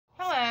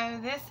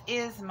This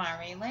is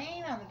Myrie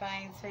Lane on the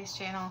Buying Space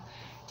channel.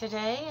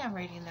 Today I'm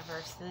reading the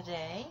verse of the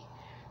day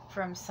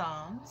from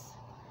Psalms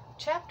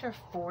chapter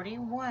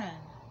 41,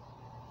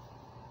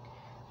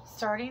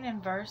 starting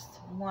in verse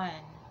 1.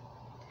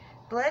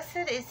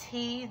 Blessed is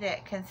he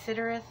that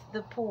considereth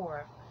the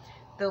poor.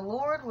 The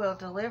Lord will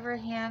deliver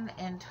him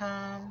in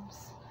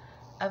times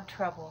of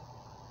trouble.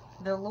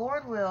 The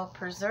Lord will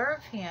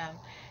preserve him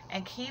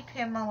and keep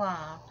him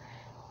alive,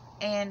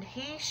 and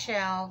he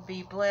shall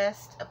be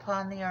blessed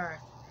upon the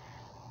earth,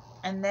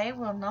 and they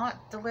will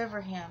not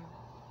deliver him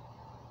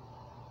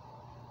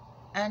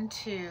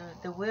unto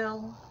the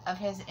will of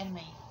his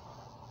enemy.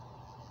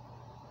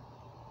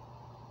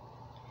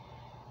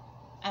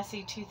 I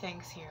see two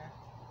things here.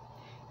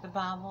 The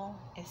Bible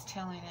is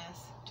telling us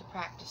to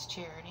practice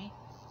charity,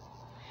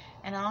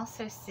 and I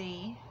also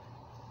see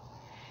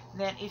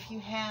that if you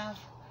have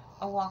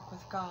a walk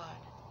with God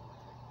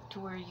to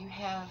where you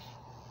have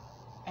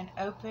an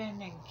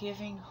open and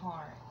giving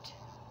heart,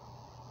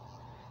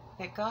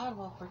 that God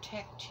will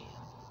protect you.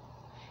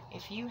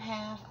 If you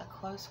have a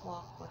close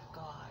walk with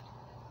God,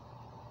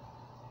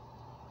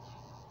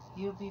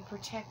 you'll be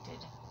protected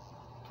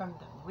from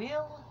the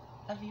will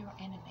of your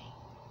enemy.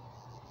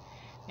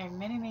 There are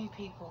many, many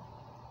people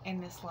in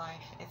this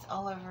life, it's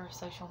all over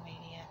social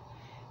media,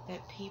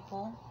 that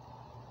people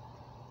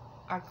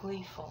are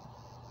gleeful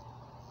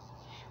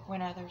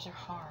when others are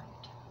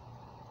harmed.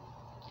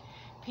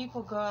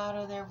 People go out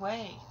of their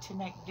way to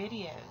make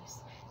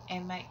videos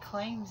and make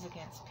claims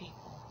against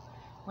people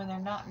when they're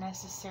not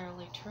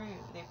necessarily true.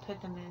 They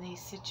put them in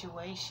these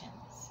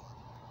situations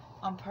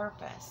on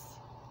purpose.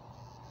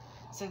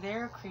 So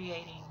they're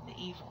creating the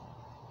evil.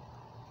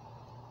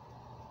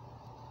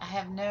 I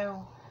have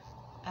no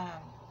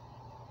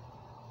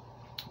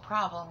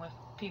problem with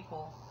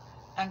people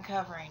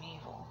uncovering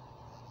evil.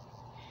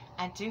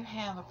 I do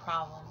have a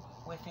problem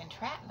with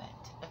entrapment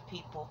of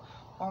people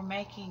or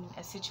making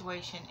a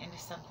situation into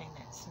something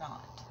that's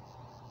not.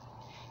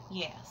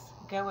 Yes,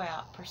 go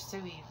out,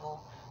 pursue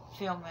evil,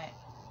 film it,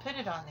 put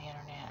it on the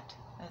internet.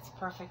 That's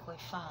perfectly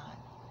fine.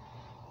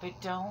 But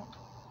don't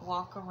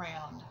walk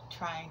around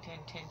trying to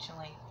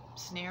intentionally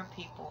snare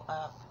people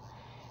up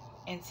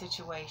in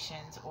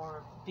situations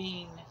or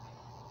being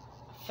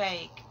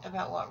fake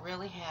about what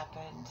really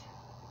happened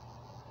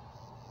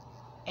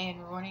and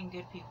ruining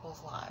good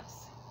people's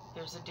lives.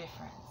 There's a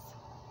difference.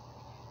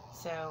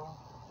 So,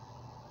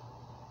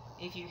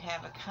 if you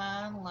have a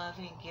kind,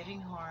 loving,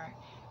 giving heart,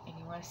 and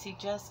you want to see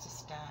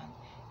justice done,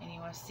 and you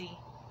want to see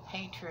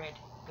hatred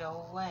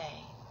go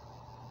away,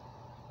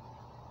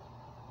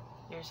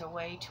 there's a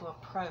way to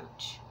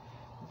approach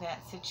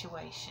that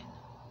situation.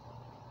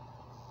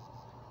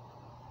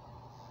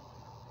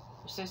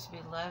 We're supposed to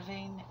be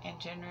loving and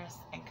generous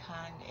and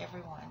kind to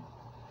everyone,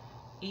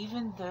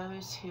 even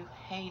those who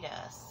hate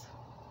us.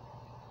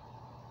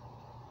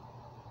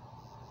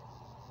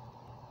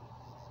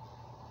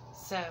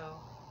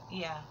 So,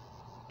 yeah,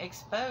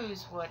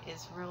 expose what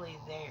is really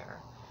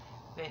there,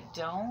 but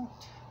don't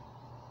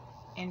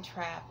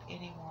entrap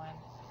anyone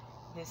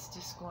that's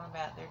just going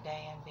about their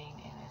day and being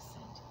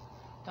innocent.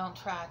 Don't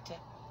try to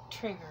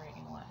trigger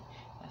anyone.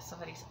 If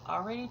somebody's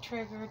already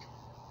triggered,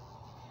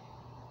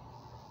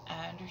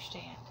 I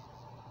understand.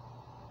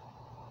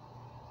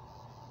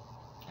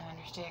 I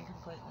understand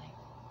completely.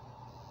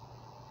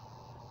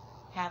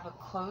 Have a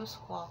close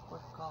walk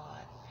with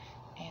God,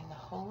 and the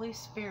Holy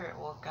Spirit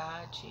will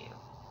guide you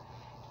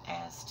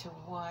as to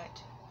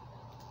what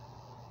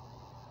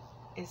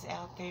is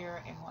out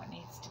there and what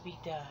needs to be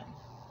done.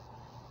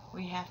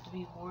 We have to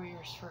be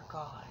warriors for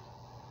God,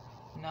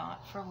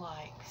 not for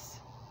likes,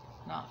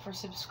 not for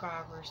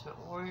subscribers,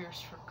 but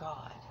warriors for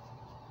God.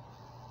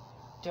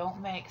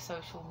 Don't make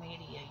social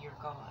media your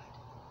God.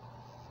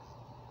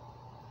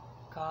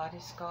 God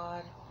is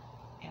God,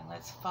 and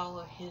let's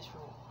follow His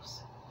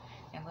rules.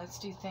 And let's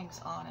do things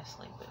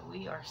honestly, but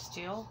we are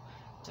still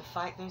to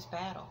fight those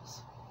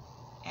battles.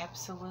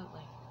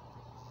 Absolutely.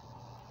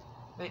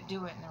 But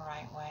do it in the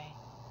right way.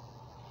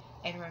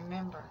 And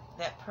remember,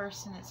 that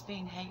person that's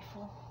being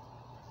hateful,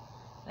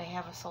 they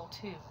have a soul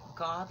too.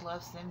 God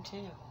loves them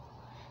too.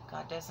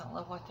 God doesn't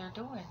love what they're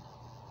doing,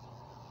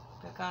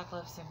 but God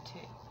loves them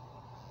too.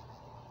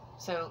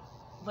 So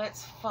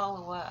let's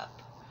follow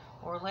up,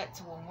 or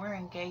when we're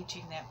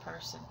engaging that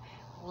person,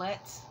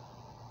 let's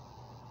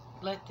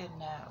let them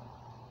know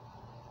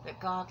that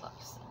God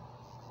loves them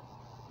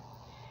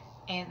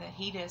and that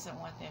He doesn't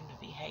want them to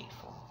be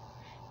hateful,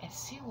 and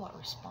see what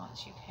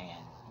response you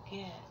can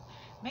get.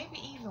 Maybe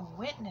even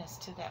witness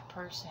to that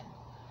person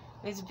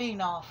that's being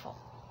awful.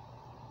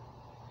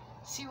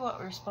 See what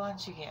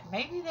response you get.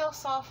 Maybe they'll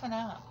soften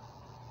up.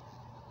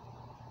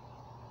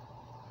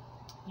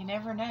 You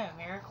never know.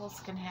 Miracles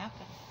can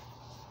happen.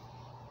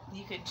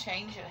 You can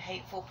change a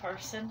hateful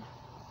person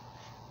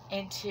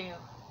into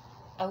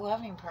a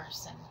loving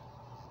person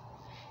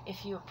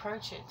if you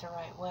approach it the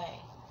right way.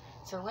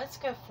 So let's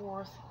go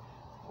forth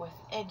with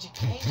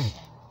education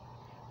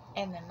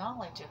and the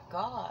knowledge of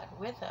God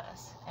with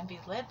us, and be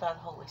led by the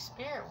Holy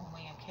Spirit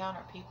when we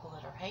encounter people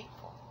that are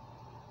hateful.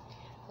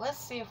 Let's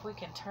see if we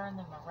can turn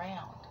them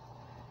around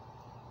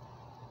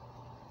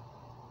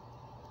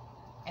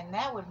And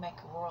that would make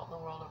the world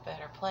a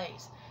better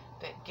place.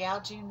 But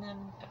gouging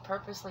them,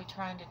 purposely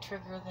trying to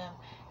trigger them,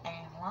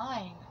 and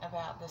lying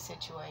about the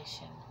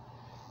situation,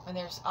 when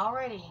there's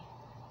already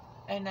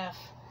enough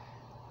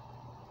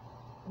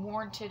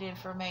warranted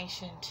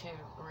information to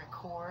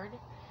record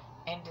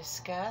and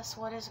discuss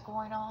what is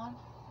going on.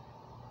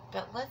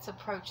 But let's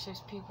approach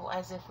those people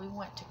as if we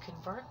want to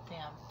convert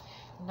them,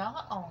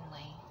 not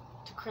only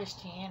to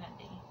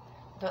Christianity,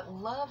 but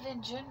love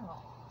in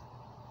general.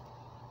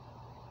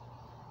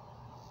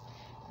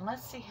 And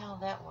let's see how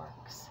that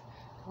works.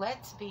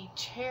 Let's be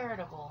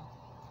charitable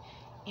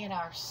in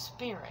our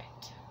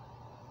spirit.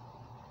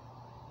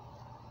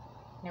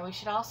 Now, we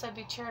should also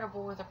be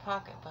charitable with our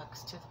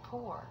pocketbooks to the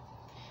poor,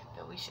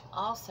 but we should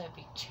also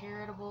be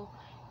charitable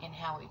in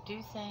how we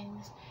do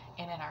things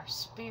and in our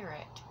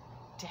spirit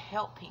to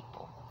help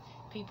people.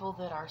 People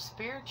that are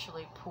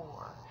spiritually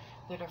poor,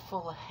 that are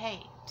full of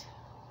hate.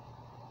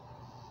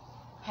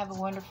 Have a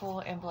wonderful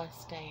and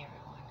blessed day,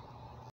 everyone.